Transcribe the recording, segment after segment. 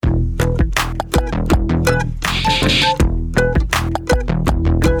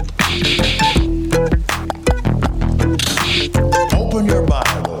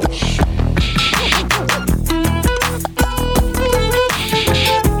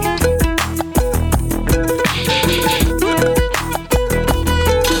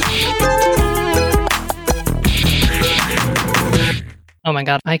Oh my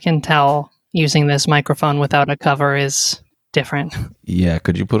god, I can tell using this microphone without a cover is different. Yeah,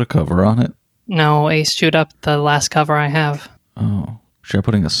 could you put a cover on it? No, Ace chewed up the last cover I have. Oh, should I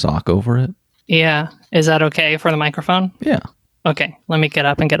putting a sock over it? Yeah. Is that okay for the microphone? Yeah. Okay, let me get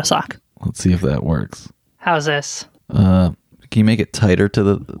up and get a sock. Let's see if that works. How's this? Can you make it tighter to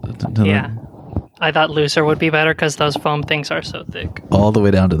the... Yeah. I thought looser would be better because those foam things are so thick. All the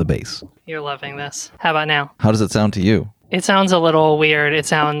way down to the base. You're loving this. How about now? How does it sound to you? It sounds a little weird. It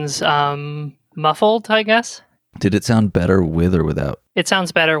sounds muffled, I guess. Did it sound better with or without? It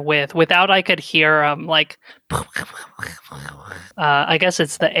sounds better with. Without, I could hear I guess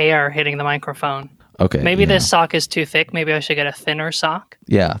it's the air hitting the microphone. Okay. Maybe this sock is too thick. Maybe I should get a thinner sock.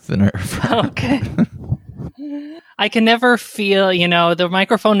 Yeah, thinner. Okay. I can never feel, the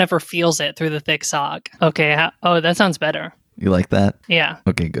microphone never feels it through the thick sock. Okay. That sounds better. You like that? Yeah.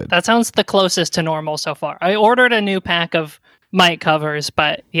 Okay, good. That sounds the closest to normal so far. I ordered a new pack of mic covers,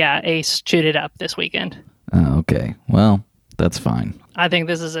 but yeah, Ace chewed it up this weekend. Okay. Well, that's fine. I think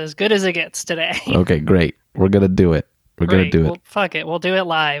this is as good as it gets today. Okay, great. We're going to do it. We're going to do it. Well, fuck it. We'll do it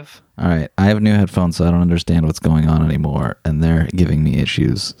live. All right. I have new headphones, so I don't understand what's going on anymore, and they're giving me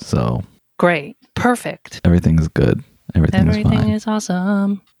issues, so... Great. Perfect. Everything's good. Everything's fine. Everything is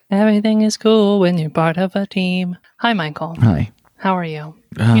awesome. Everything is cool when you're part of a team. Hi, Michael. Hi. How are you?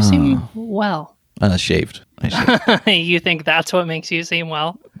 You seem well. Shaved. I shaved. You think that's what makes you seem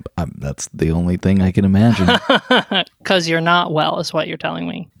well? That's the only thing I can imagine. Because you're not well, is what you're telling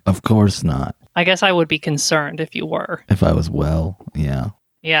me. Of course not. I guess I would be concerned if you were. If I was well, yeah.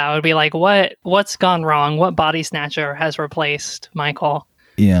 Yeah, I would be like, what's gone wrong? What body snatcher has replaced Michael?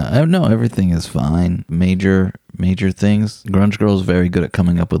 Yeah, I know everything is fine. Major things. Grunge Girl's very good at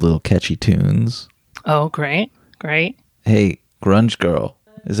coming up with little catchy tunes. Oh, great. Great. Hey, Grunge Girl,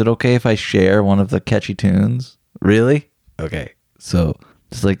 is it okay if I share one of the catchy tunes? Really? Okay. So,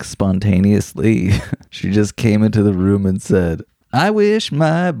 just like spontaneously, she just came into the room and said, I wish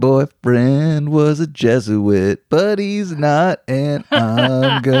my boyfriend was a Jesuit, but he's not, and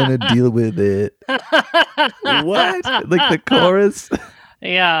I'm gonna deal with it. What? Like the chorus?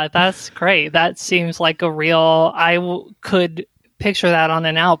 Yeah, that's great. That seems like a real... could picture that on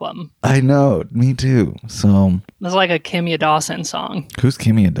an album. I know, me too. So it's like a Kimya Dawson song. Who's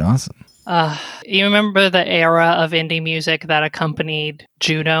Kimya Dawson? You remember the era of indie music that accompanied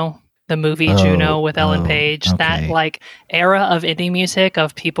Juno, the movie Juno with Ellen Page? Okay. That like era of indie music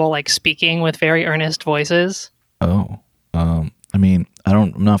of people like speaking with very earnest voices. I mean,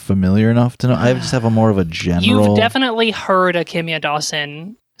 I'm not familiar enough to know. I just have a more of a general... You've definitely heard a Kimya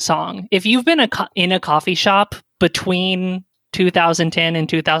Dawson song. If you've been in a coffee shop between 2010 and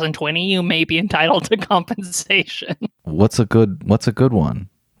 2020, you may be entitled to compensation. What's a good one?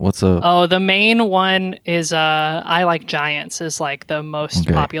 The main one is I Like Giants is like the most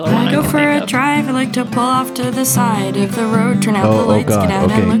popular one. I go for a drive, I like to pull off to the side of the road, turn out the lights, get out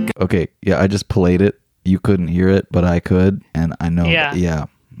and look. Okay, yeah, I just played it. You couldn't hear it, but I could, and I know. Yeah.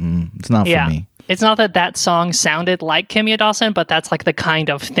 It's not for me. It's not that song sounded like Kimya Dawson, but that's like the kind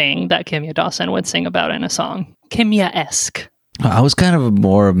of thing that Kimya Dawson would sing about in a song. Kimya-esque. I was kind of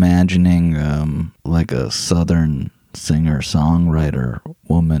more imagining like a southern singer-songwriter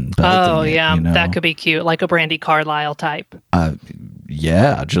woman. That could be cute, like a Brandy Carlisle type.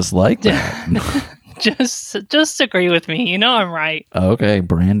 Yeah, just like that. Just agree with me. You know I'm right. Okay,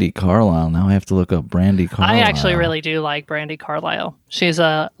 Brandy Carlisle. Now I have to look up Brandy Carlisle. I actually really do like Brandy Carlisle. She's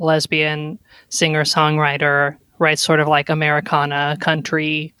a lesbian singer-songwriter, writes sort of like Americana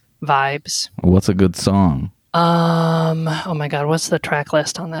country vibes. What's a good song? Oh my god, what's the track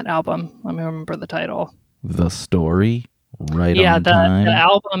list on that album? Let me remember the title. The Story? On Time? The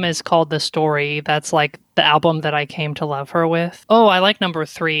album is called The Story. That's like the album that I came to love her with. Oh, I like number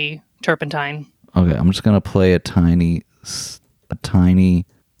 3, Turpentine. Okay, I'm just gonna play a tiny.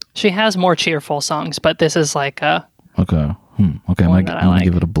 She has more cheerful songs, but this is like a... Okay. Okay, I'm gonna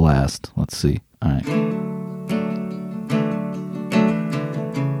give it a blast. Let's see. All right.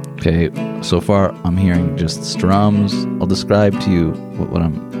 Okay, so far I'm hearing just strums. I'll describe to you what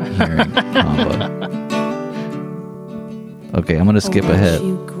I'm hearing. Okay, I'm gonna skip ahead.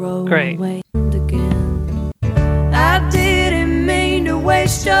 Great. I didn't mean to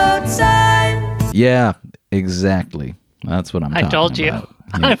waste your time. Yeah, exactly. That's what I'm talking about. I told you. Yeah.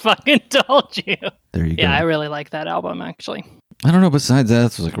 I fucking told you. There you go. Yeah, I really like that album, actually. I don't know, besides that,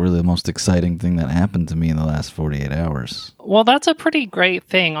 it's like really the most exciting thing that happened to me in the last 48 hours. Well, that's a pretty great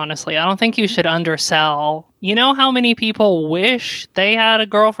thing, honestly. I don't think you should undersell. You know how many people wish they had a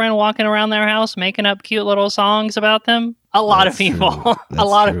girlfriend walking around their house making up cute little songs about them? A lot of people. A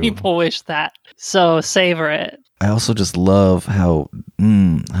lot of people wish that. So savor it. I also just love how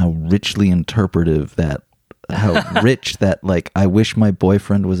richly interpretive that, how rich that, like, I wish my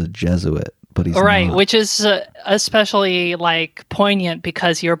boyfriend was a Jesuit, but he's right, not. which is especially like poignant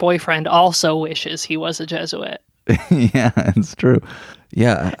because your boyfriend also wishes he was a Jesuit. Yeah, it's true.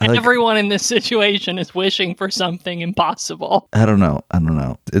 Yeah, Everyone in this situation is wishing for something impossible. I don't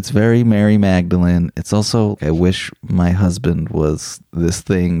know. It's very Mary Magdalene. It's also, I wish my husband was this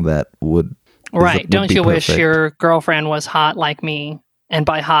thing that would. Right. Don't be you wish perfect. your girlfriend was hot like me? And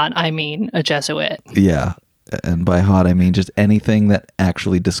by hot, I mean a Jesuit. Yeah. And by hot, I mean just anything that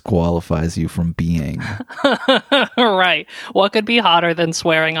actually disqualifies you from being. Right. What could be hotter than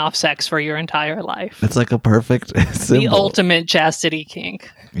swearing off sex for your entire life? It's like a perfect symbol. The ultimate chastity kink.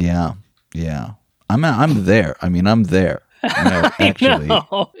 Yeah. Yeah. I'm there. I mean, I'm there. No, actually.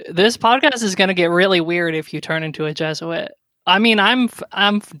 No. This podcast is going to get really weird if you turn into a Jesuit. I mean, I'm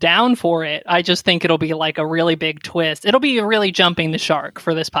down for it. I just think it'll be like a really big twist. It'll be really jumping the shark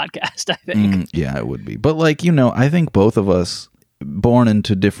for this podcast, I think. Yeah, it would be. But like, I think both of us, born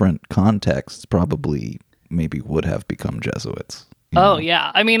into different contexts, probably maybe would have become Jesuits. Oh,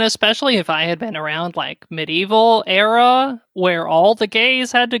 yeah. I mean, especially if I had been around like medieval era where all the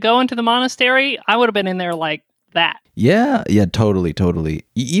gays had to go into the monastery, I would have been in there like that. Yeah, totally.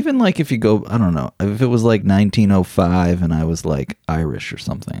 Even like if you go, I don't know, if it was like 1905 and I was like Irish or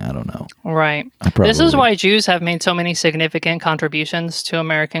something, I don't know. Right. This is why Jews have made so many significant contributions to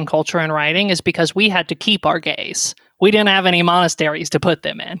American culture and writing, is because we had to keep our gays. We didn't have any monasteries to put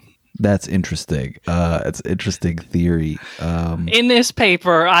them in. That's interesting. It's an interesting theory. In this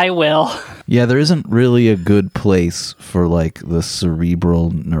paper, I will. Yeah, there isn't really a good place for like the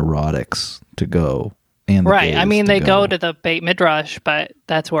cerebral neurotics to go. Right. I mean, they go to the Beit Midrash, but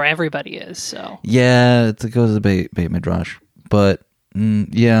that's where everybody is. So yeah, it goes to the Beit Midrash. But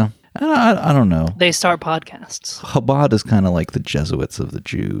yeah, I don't know. They start podcasts. Chabad is kind of like the Jesuits of the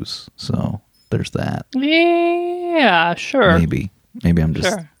Jews. So there's that. Yeah, sure. Maybe I'm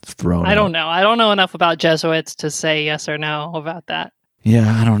just throwing. I don't know. I don't know enough about Jesuits to say yes or no about that.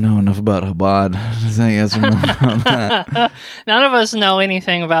 Yeah, I don't know enough about Chabad to say yes or no about that. None of us know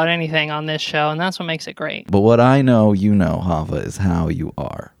anything about anything on this show, and that's what makes it great. But what I know, Hava, is how you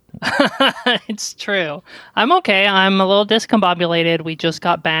are. It's true. I'm okay. I'm a little discombobulated. We just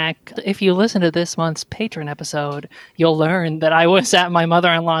got back. If you listen to this month's patron episode, you'll learn that I was at my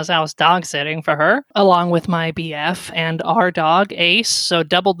mother-in-law's house dog sitting for her, along with my BF and our dog, Ace. So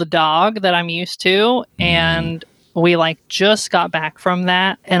double the dog that I'm used to. And we just got back from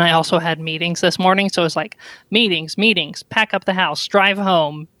that. And I also had meetings this morning. So it's like meetings, pack up the house, drive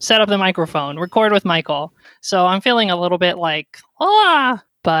home, set up the microphone, record with Michael. So I'm feeling a little bit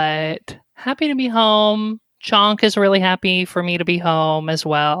but happy to be home. Chonk is really happy for me to be home as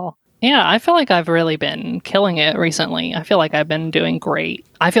well. Yeah, I feel like I've really been killing it recently. I feel like I've been doing great.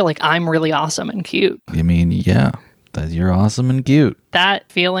 I feel like I'm really awesome and cute. I mean, yeah, that you're awesome and cute. That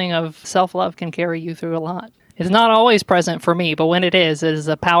feeling of self-love can carry you through a lot. It's not always present for me, but when it is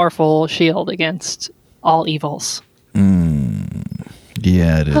a powerful shield against all evils.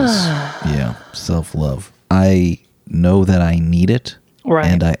 Yeah, it is. Yeah, self-love. I know that I need it. Right.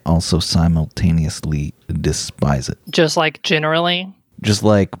 And I also simultaneously despise it. Just like generally? Just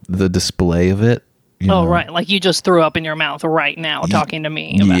like the display of it. Right. Like you just threw up in your mouth right now talking to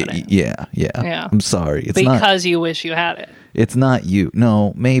me about it. Yeah. I'm sorry. It's because you wish you had it. It's not you.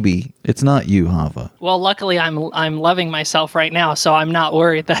 No, maybe. It's not you, Hava. Well, luckily I'm loving myself right now, so I'm not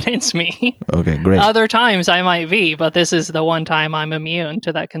worried that it's me. Okay, great. Other times I might be, but this is the one time I'm immune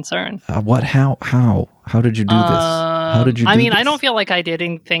to that concern. What? How? How did you do this? How did you do this? I don't feel like I did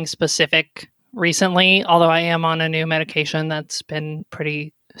anything specific recently, although I am on a new medication that's been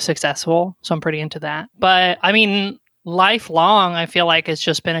pretty successful, so I'm pretty into that. But I mean, lifelong, I feel like it's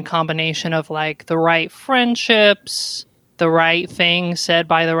just been a combination of like the right friendships, the right thing said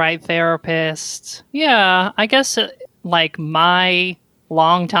by the right therapist. Yeah, I guess like my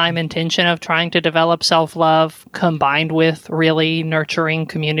long-time intention of trying to develop self-love combined with really nurturing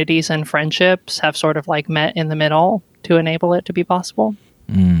communities and friendships have sort of like met in the middle to enable it to be possible.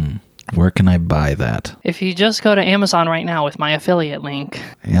 Where can I buy that? If you just go to Amazon right now with my affiliate link.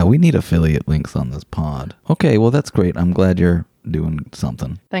 Yeah, we need affiliate links on this pod. Okay, well, that's great. I'm glad you're doing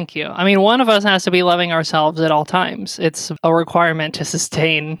something. Thank you. I mean, one of us has to be loving ourselves at all times. It's a requirement to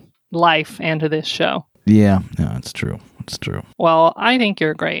sustain life and to this show. Yeah, no, it's true. It's true. Well, I think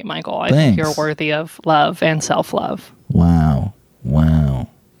you're great, Michael. I think you're worthy of love and self-love. Wow.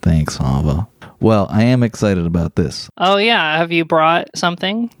 Thanks, Hava. Well, I am excited about this. Oh, yeah. Have you brought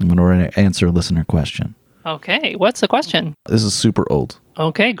something? I'm going to answer a listener question. Okay, what's the question? This is super old.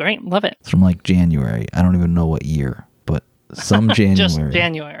 Okay, great. Love it. It's from like January. I don't even know what year, but some January. Just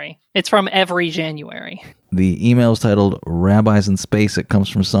January. It's from every January. The email is titled Rabbis in Space. It comes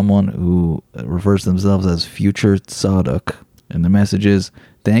from someone who refers to themselves as Future Tzadok. And the message is,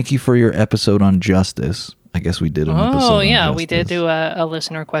 thank you for your episode on justice. I guess we did an episode on justice. We did do a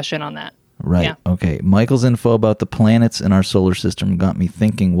listener question on that. Right. Yeah. Okay. Michael's info about the planets in our solar system got me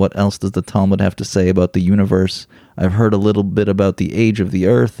thinking, what else does the Talmud have to say about the universe? I've heard a little bit about the age of the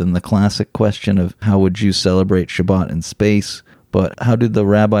Earth and the classic question of how would Jews celebrate Shabbat in space? But how did the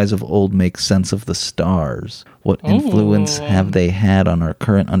rabbis of old make sense of the stars? What influence have they had on our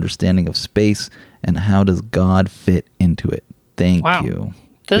current understanding of space? And how does God fit into it? Thank you.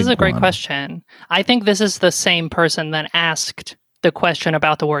 This is a great question. I think this is the same person that asked the question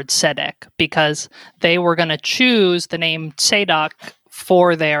about the word tzedek, because they were going to choose the name Tzedek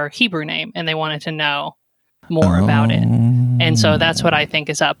for their Hebrew name, and they wanted to know more about it. And so that's what I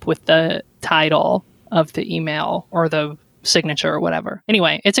think is up with the title of the email or the signature or whatever.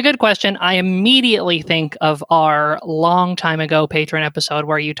 Anyway, it's a good question. I immediately think of our long time ago Patreon episode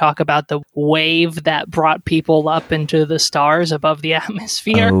where you talk about the wave that brought people up into the stars above the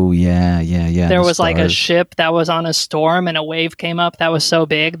atmosphere. Oh, yeah. There was like a ship that was on a storm and a wave came up that was so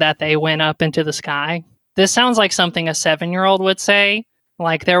big that they went up into the sky. This sounds like something a 7-year-old would say.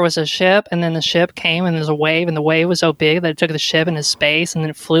 Like there was a ship and then the ship came and there's a wave and the wave was so big that it took the ship into space and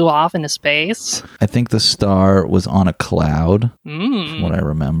then it flew off into space. I think the star was on a cloud, from what I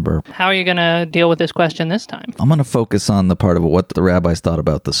remember. How are you going to deal with this question this time? I'm going to focus on the part of what the rabbis thought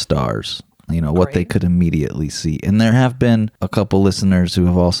about the stars. What they could immediately see. And there have been a couple listeners who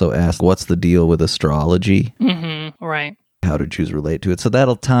have also asked, what's the deal with astrology? Mm-hmm. Right. How do Jews relate to it? So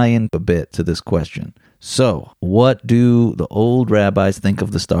that'll tie in a bit to this question. So, what do the old rabbis think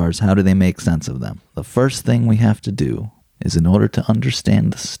of the stars? How do they make sense of them? The first thing we have to do is, in order to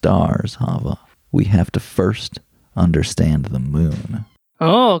understand the stars, Hava, we have to first understand the moon.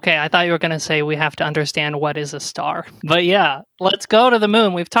 Oh, okay. I thought you were going to say we have to understand what is a star. But yeah, let's go to the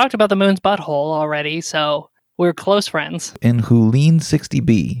moon. We've talked about the moon's butthole already, so we're close friends. In Hulin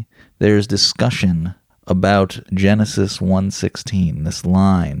 60b, there's discussion about Genesis 1:16, this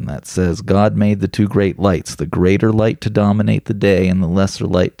line that says, God made the two great lights, the greater light to dominate the day and the lesser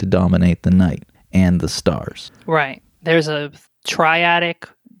light to dominate the night, and the stars. Right. There's a triadic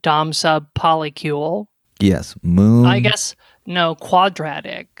dom sub polycule. Yes, moon. I guess, no,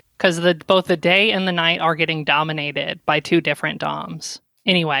 quadratic, because both the day and the night are getting dominated by two different doms.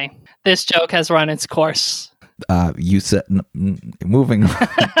 Anyway, this joke has run its course. You said, moving on.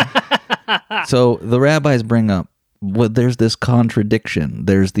 So the rabbis bring up, there's this contradiction.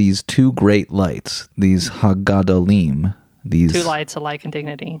 There's these two great lights, these Hagadalim. These two lights alike in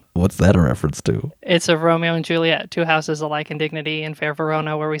dignity. What's that a reference to? It's of Romeo and Juliet, two houses alike in dignity in fair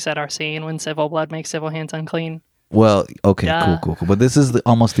Verona, where we set our scene when civil blood makes civil hands unclean. Well, okay, cool. But this is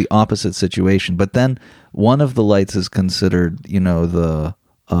almost the opposite situation. But then one of the lights is considered, the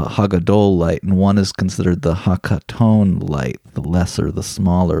Hagadol light, and one is considered the Hakaton light, the lesser, the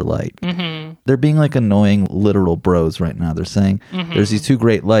smaller light. Mm-hmm. They're being like annoying literal bros right now. They're saying there's these two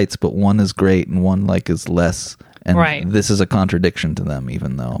great lights, but one is great and one is less. And this is a contradiction to them,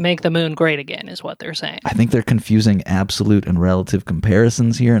 even though... Make the moon great again, is what they're saying. I think they're confusing absolute and relative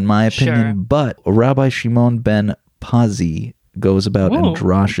comparisons here, in my opinion. Sure. But Rabbi Shimon ben Pazi goes about and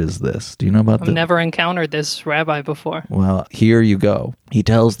drashes this. Do you know about this? I've never encountered this rabbi before. Well, here you go. He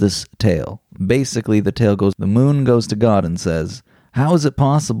tells this tale. Basically, the tale goes, the moon goes to God and says, how is it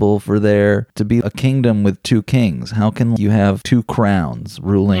possible for there to be a kingdom with two kings? How can you have two crowns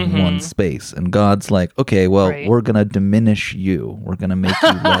ruling one space? And God's like, okay, well, we're going to diminish you. We're going to make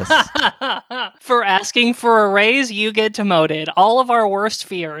you less. For asking for a raise, you get demoted. All of our worst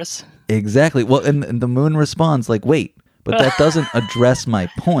fears. Exactly. Well, and the moon responds like, wait, but that doesn't address my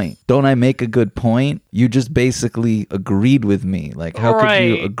point. Don't I make a good point? You just basically agreed with me. Like, how could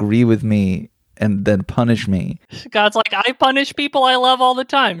you agree with me and then punish me? God's like, I punish people I love all the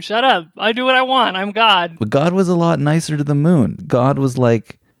time. Shut up. I do what I want. I'm God. But God was a lot nicer to the moon. God was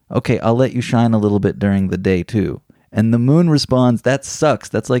like, okay, I'll let you shine a little bit during the day too. And the moon responds, that sucks.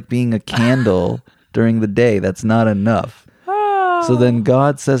 That's like being a candle during the day. That's not enough. So then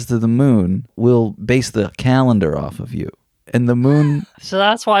God says to the moon, we'll base the calendar off of you. And the moon... So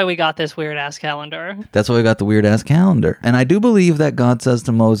that's why we got this weird-ass calendar. That's why we got the weird-ass calendar. And I do believe that God says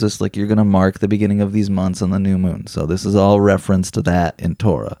to Moses, like, you're going to mark the beginning of these months on the new moon. So this is all reference to that in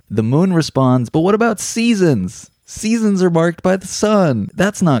Torah. The moon responds, but what about seasons? Seasons are marked by the sun.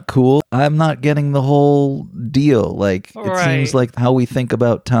 That's not cool. I'm not getting the whole deal. Like, it seems like how we think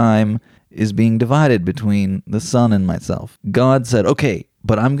about time is being divided between the sun and myself. God said, okay,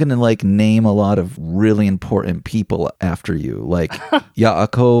 but I'm going to like name a lot of really important people after you, like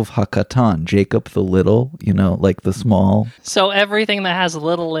Yaakov HaKatan, Jacob the little, you know, like the small. So everything that has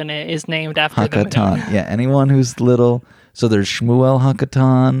little in it is named after the moon. HaKatan, yeah, anyone who's little. So there's Shmuel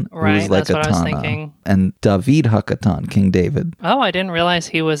HaKatan, Right, who's like that's what I was Tana, thinking. and David HaKatan, King David. Oh, I didn't realize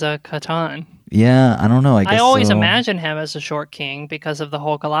he was a Khatan. Yeah, I don't know. I guess I always so. imagine him as a short king because of the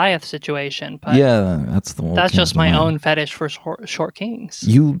whole Goliath situation. But Yeah, that's the one. that's just my own fetish for short kings.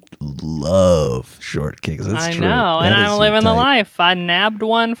 You love short kings. It's I true. know, That and is I'm your living the type. life. I nabbed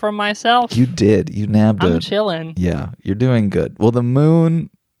one for myself. You did. You nabbed I'm it. chilling. Yeah, you're doing good. Well, the moon,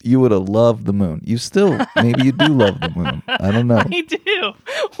 you would have loved the moon. You still, maybe you do love the moon. I don't know. I do.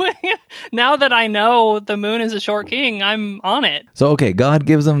 Now that I know the moon is a short king, I'm on it. So, okay, God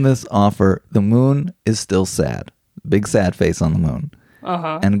gives him this offer. The moon is still sad. Big sad face on the moon.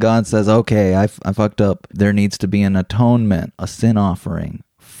 Uh-huh. And God says, okay, I fucked up. There needs to be an atonement, a sin offering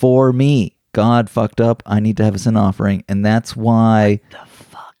for me. God fucked up. I need to have a sin offering. And that's why The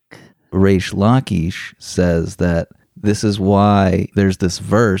fuck? Reish Lakish says that this is why there's this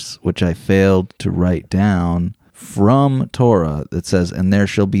verse, which I failed to write down, from Torah that says, and there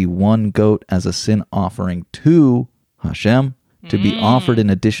shall be one goat as a sin offering to Hashem, to be offered in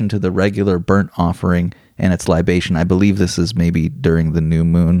addition to the regular burnt offering and its libation. I believe this is maybe during the new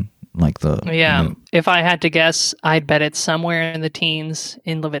moon, like the... Yeah. new- If I had to guess, I'd bet it's somewhere in the teens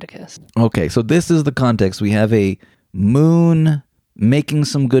in Leviticus. Okay, so this is the context. We have a moon making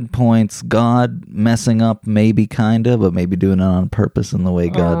some good points, God messing up maybe kind of, but maybe doing it on purpose in the way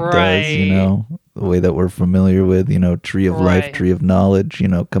God does, you know, the way that we're familiar with, you know, tree of life, Right. tree of knowledge, you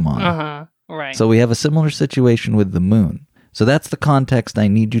know, come on. Uh-huh. Right. So we have a similar situation with the moon. So that's the context I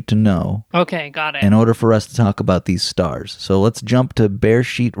need you to know Okay, got it. in order for us to talk about these stars. So let's jump to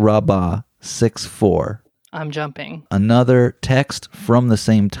Bereshit Rabbah 6:4. I'm jumping. Another text from the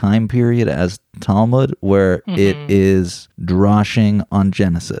same time period as Talmud, where it is droshing on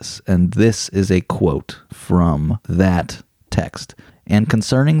Genesis. And this is a quote from that text. And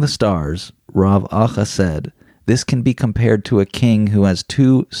concerning the stars, Rav Acha said, this can be compared to a king who has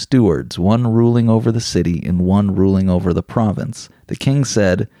two stewards, one ruling over the city and one ruling over the province. The king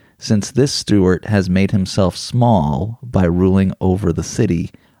said, since this steward has made himself small by ruling over the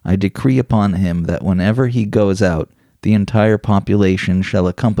city, I decree upon him that whenever he goes out, the entire population shall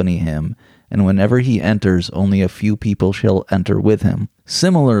accompany him, and whenever he enters, only a few people shall enter with him.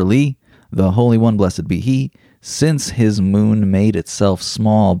 Similarly, the Holy One, blessed be he, since his moon made itself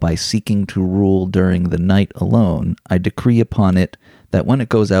small by seeking to rule during the night alone, I decree upon it that when it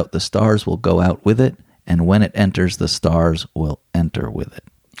goes out, the stars will go out with it, and when it enters, the stars will enter with it.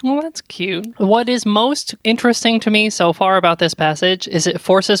 Well, that's cute. What is most interesting to me so far about this passage is it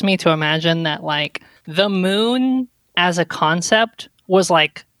forces me to imagine that, like, the moon as a concept was,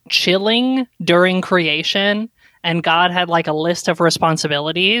 like, chilling during creation, and God had, like, a list of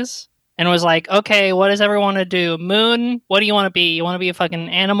responsibilities, and was like, okay, what does everyone want to do? Moon, what do you want to be? You want to be a fucking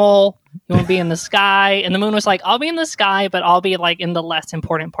animal? You want to be in the sky? And the moon was like, I'll be in the sky, but I'll be, like, in the less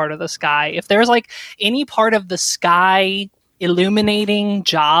important part of the sky. If there's, like, any part of the sky illuminating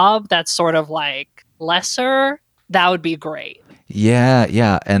job that's sort of like lesser, that would be great.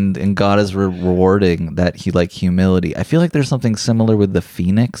 Yeah, and God is rewarding that he like humility. I feel like there's something similar with the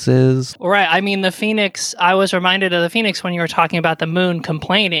phoenixes. Right. I mean, the phoenix, I was reminded of the phoenix when you were talking about the moon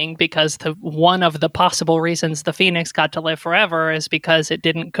complaining, because one of the possible reasons the phoenix got to live forever is because it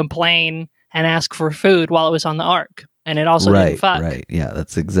didn't complain and ask for food while it was on the ark. And it also didn't fuck. Right. Yeah,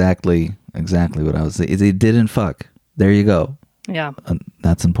 that's exactly what I was saying. It didn't fuck. There you go. Yeah.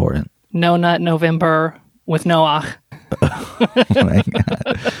 That's important. No Nut November with Noah. Oh my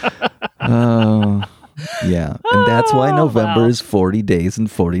God. Oh, yeah. And that's why November is 40 days and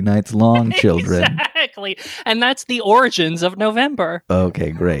 40 nights long, children. Exactly. And that's the origins of November.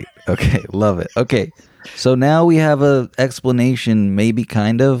 Okay, great. Okay, love it. Okay, so now we have a explanation, maybe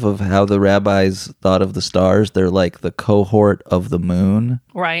kind of how the rabbis thought of the stars. They're like the cohort of the moon.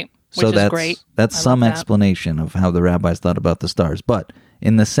 Right. So Which is great. That's I love some that. explanation of how the rabbis thought about the stars. But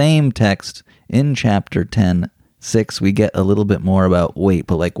in the same text, in chapter 10:6, we get a little bit more about,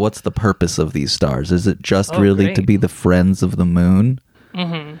 but like, what's the purpose of these stars? Is it just really to great. be the friends of the moon?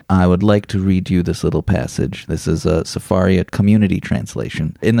 Mm-hmm. I would like to read you this little passage. This is a Sephardic community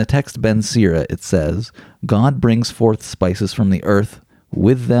translation. In the text Ben Sira, it says, God brings forth spices from the earth.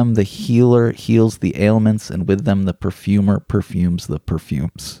 With them the healer heals the ailments, and with them the perfumer perfumes the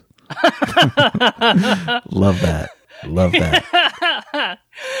perfumes. Love that. Love that.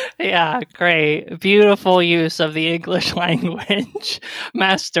 Yeah, great. Beautiful use of the English language.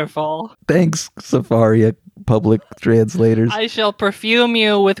 Masterful. Thanks, Safaria public translators. I shall perfume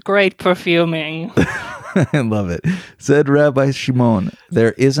you with great perfuming. I love it. Said Rabbi Shimon,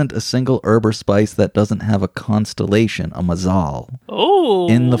 there isn't a single herb or spice that doesn't have a constellation, a mazal,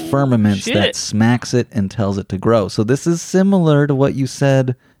 in the firmaments that smacks it and tells it to grow. So this is similar to what you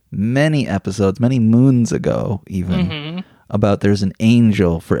said many episodes, many moons ago even, about there's an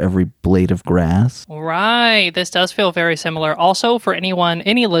angel for every blade of grass. Right. This does feel very similar. Also, for any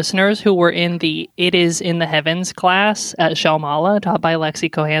listeners who were in the It Is in the Heavens class at Shalmala, taught by Lexi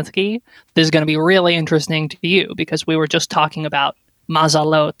Kohansky, this is going to be really interesting to you because we were just talking about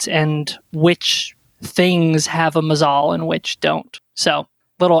mazalot and which things have a mazal and which don't. So,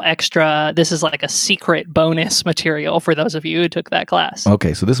 little extra, this is like a secret bonus material for those of you who took that class.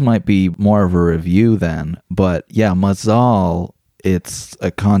 Okay, so this might be more of a review then, but yeah, mazal, it's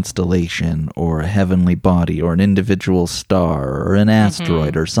a constellation or a heavenly body or an individual star or an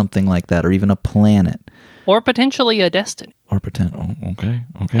asteroid or something like that, or even a planet. Or potentially a destiny. Okay.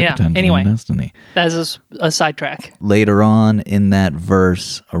 Yeah, Potentially anyway. a destiny. That is a sidetrack. Later on in that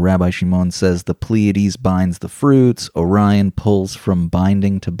verse, Rabbi Shimon says the Pleiades binds the fruits, Orion pulls from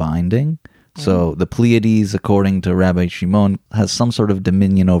binding to binding. So the Pleiades, according to Rabbi Shimon, has some sort of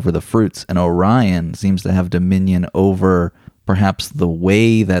dominion over the fruits, and Orion seems to have dominion over perhaps the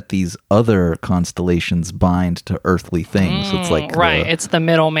way that these other constellations bind to earthly things. It's like right, it's the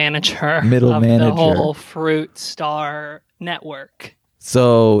middle manager of the whole fruit star network.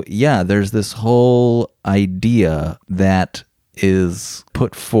 So yeah, there's this whole idea that is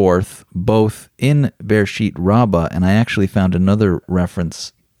put forth both in Bereshit Rabbah, and I actually found another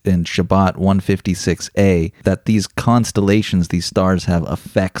reference in Shabbat 156a, that these constellations, these stars, have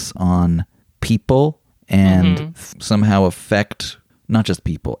effects on people and somehow affect not just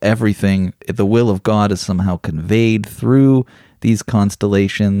people, everything. The will of God is somehow conveyed through these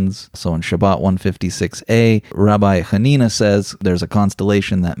constellations. So in Shabbat 156a, Rabbi Hanina says there's a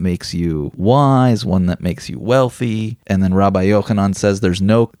constellation that makes you wise, one that makes you wealthy. And then Rabbi Yochanan says there's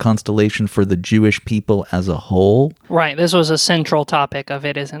no constellation for the Jewish people as a whole. Right. This was a central topic of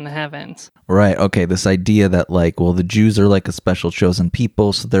It Is in the Heavens. Right. Okay. This idea that the Jews are like a special chosen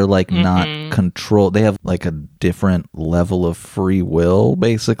people, so they're like not controlled. They have like a different level of free will,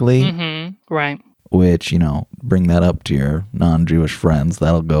 basically. Right. Which, bring that up to your non-Jewish friends.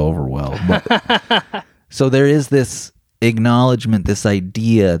 That'll go over well. But, so there is this acknowledgement, this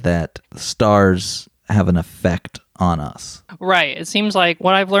idea that stars have an effect on us. Right. It seems like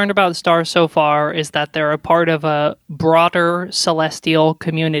what I've learned about stars so far is that they're a part of a broader celestial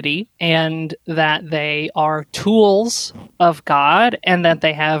community and that they are tools of God and that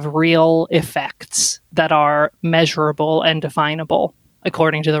they have real effects that are measurable and definable,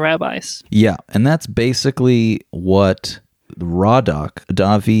 according to the rabbis. Yeah, and that's basically what Radak,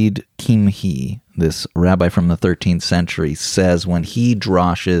 David Kimhi, this rabbi from the 13th century, says when he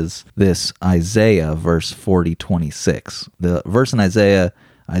droshes this Isaiah, verse 40:26. The verse in Isaiah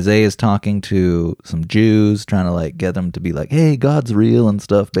is talking to some Jews, trying to get them to be like, hey, God's real and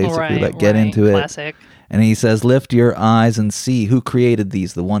stuff, basically, get into it. Classic. And he says, lift your eyes and see who created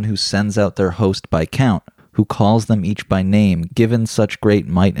these, the one who sends out their host by count, who calls them each by name. Given such great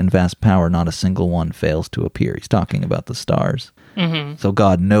might and vast power, not a single one fails to appear. He's talking about the stars. So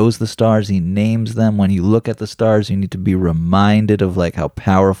God knows the stars. He names them. When you look at the stars, you need to be reminded of how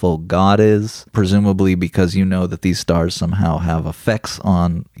powerful God is, presumably because you know that these stars somehow have effects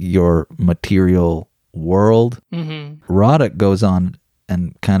on your material world. Radak goes on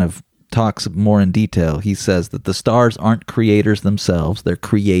and kind of talks more in detail. He says that the stars aren't creators themselves. They're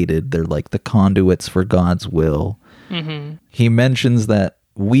created. They're like the conduits for God's will. He mentions that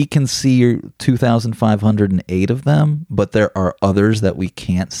we can see 2,508 of them, but there are others that we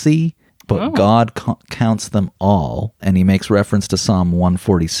can't see. But God counts them all. And he makes reference to Psalm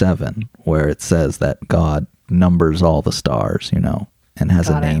 147, where it says that God numbers all the stars, and has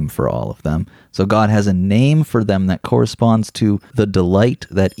a name for all of them. So God has a name for them that corresponds to the delight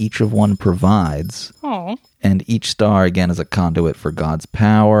that each of one provides. And each star, again, is a conduit for God's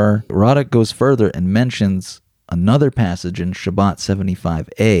power. Radak goes further and mentions another passage in Shabbat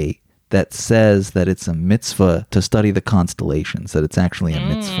 75a that says that it's a mitzvah to study the constellations, that it's actually a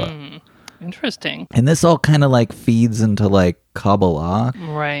mitzvah. Interesting. And this all kind of feeds into Kabbalah.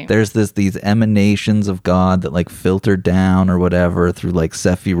 Right. There's these emanations of God that filter down or whatever through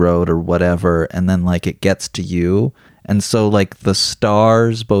Sephirot or whatever, and then it gets to you. And so the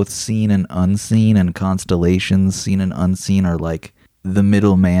stars, both seen and unseen, and constellations seen and unseen, are the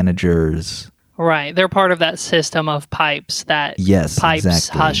middle managers Right. They're part of that system of pipes that Yes, pipes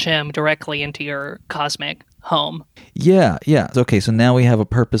exactly. Hashem directly into your cosmic home. Yeah. Okay, so now we have a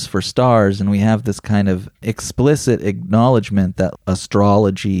purpose for stars, and we have this kind of explicit acknowledgement that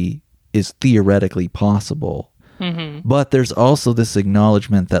astrology is theoretically possible. Mm-hmm. But there's also this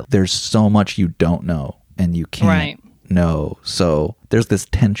acknowledgement that there's so much you don't know and you can't know. So there's this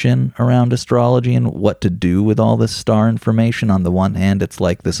tension around astrology and what to do with all this star information. On the one hand, it's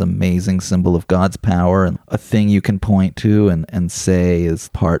like this amazing symbol of God's power and a thing you can point to and say is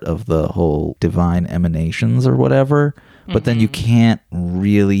part of the whole divine emanations or whatever. But then you can't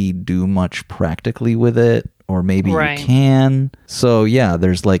really do much practically with it. Or maybe you can. So yeah,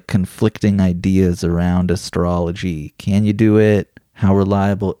 there's like conflicting ideas around astrology. Can you do it? How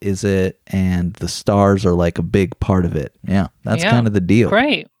reliable is it? And the stars are like a big part of it. Yeah, that's kind of the deal.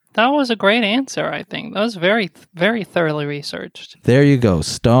 Great. That was a great answer, I think. That was very, very thoroughly researched. There you go.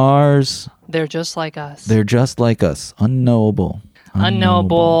 Stars. They're just like us. They're just like us. Unknowable.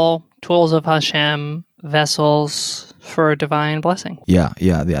 Unknowable. Tools of Hashem. Vessels for divine blessing. Yeah.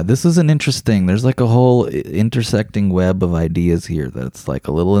 This is an interesting, there's like a whole intersecting web of ideas here that's like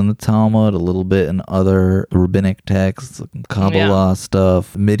a little in the Talmud, a little bit in other rabbinic texts, Kabbalah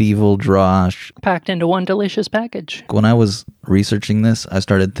stuff, medieval drash. Packed into one delicious package. When I was researching this, I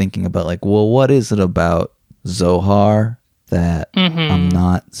started thinking about like, well, what is it about Zohar that I'm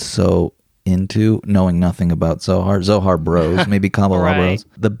not so into, knowing nothing about Zohar bros, maybe Kabbalah bros.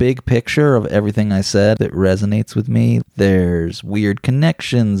 The big picture of everything I said that resonates with me. There's weird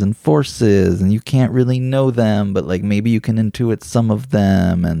connections and forces, and you can't really know them, but like maybe you can intuit some of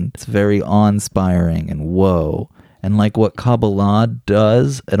them, and it's very awe-inspiring and whoa. And like what Kabbalah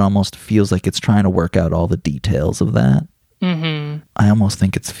does, it almost feels like it's trying to work out all the details of that. I almost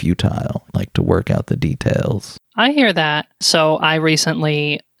think it's futile, like to work out the details. I hear that. So I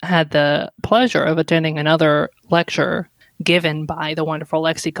recently had the pleasure of attending another lecture given by the wonderful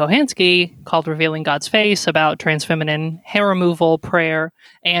Lexi Kohansky called Revealing God's Face about transfeminine hair removal prayer.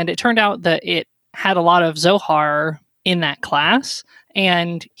 And it turned out that it had a lot of Zohar in that class.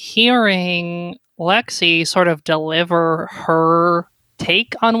 And hearing Lexi sort of deliver her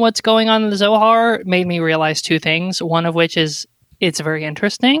take on what's going on in the Zohar made me realize two things. One of which is it's very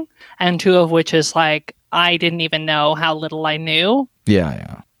interesting. And two of which is like, I didn't even know how little I knew.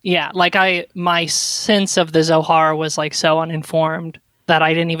 Yeah, like my sense of the Zohar was like so uninformed that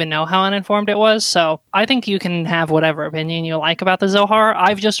I didn't even know how uninformed it was. So I think you can have whatever opinion you like about the Zohar.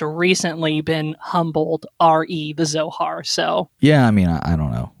 I've just recently been humbled the Zohar. So yeah, I mean, I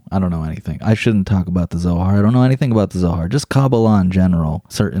don't know. I don't know anything. I shouldn't talk about the Zohar. I don't know anything about the Zohar. Just Kabbalah in general.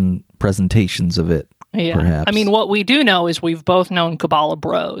 Certain presentations of it, perhaps. I mean, what we do know is we've both known Kabbalah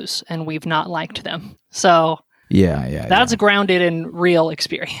bros, and we've not liked them. So yeah. That's grounded in real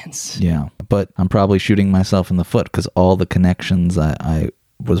experience. Yeah, but I'm probably shooting myself in the foot because all the connections I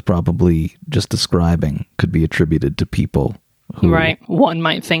was probably just describing could be attributed to people who... Right. One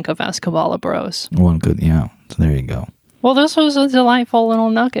might think of as Kabbalah bros. One could, yeah. So there you go. Well, this was a delightful little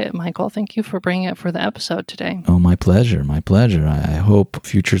nugget, Michael. Thank you for bringing it for the episode today. Oh, my pleasure. My pleasure. I hope,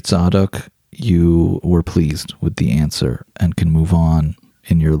 future Tzadok, you were pleased with the answer and can move on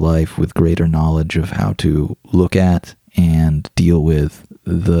in your life with greater knowledge of how to look at and deal with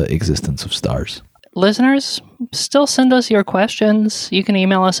the existence of stars. Listeners, still send us your questions. You can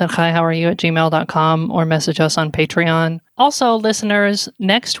email us at hihowareyou@gmail.com or message us on Patreon. Also, listeners,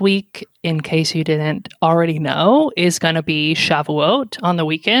 next week, in case you didn't already know, is going to be Shavuot on the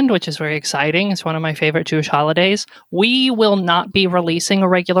weekend, which is very exciting. It's one of my favorite Jewish holidays. We will not be releasing a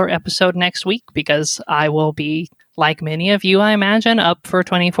regular episode next week because I will be, like many of you, I imagine, up for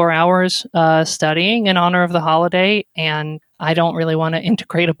 24 hours studying in honor of the holiday, and I don't really want to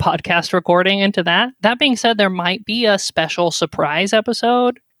integrate a podcast recording into that. That being said, there might be a special surprise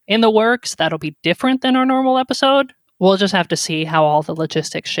episode in the works that'll be different than our normal episode. We'll just have to see how all the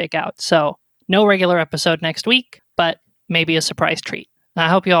logistics shake out. So no regular episode next week, but maybe a surprise treat. I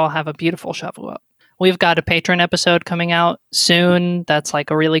hope you all have a beautiful Shavuot. We've got a Patreon episode coming out soon. That's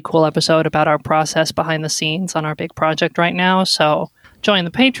like a really cool episode about our process behind the scenes on our big project right now. So join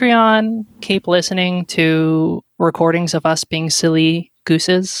the Patreon, keep listening to recordings of us being silly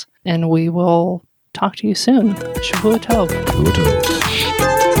gooses, and we will talk to you soon. Shavua Tov. Shavua Tov.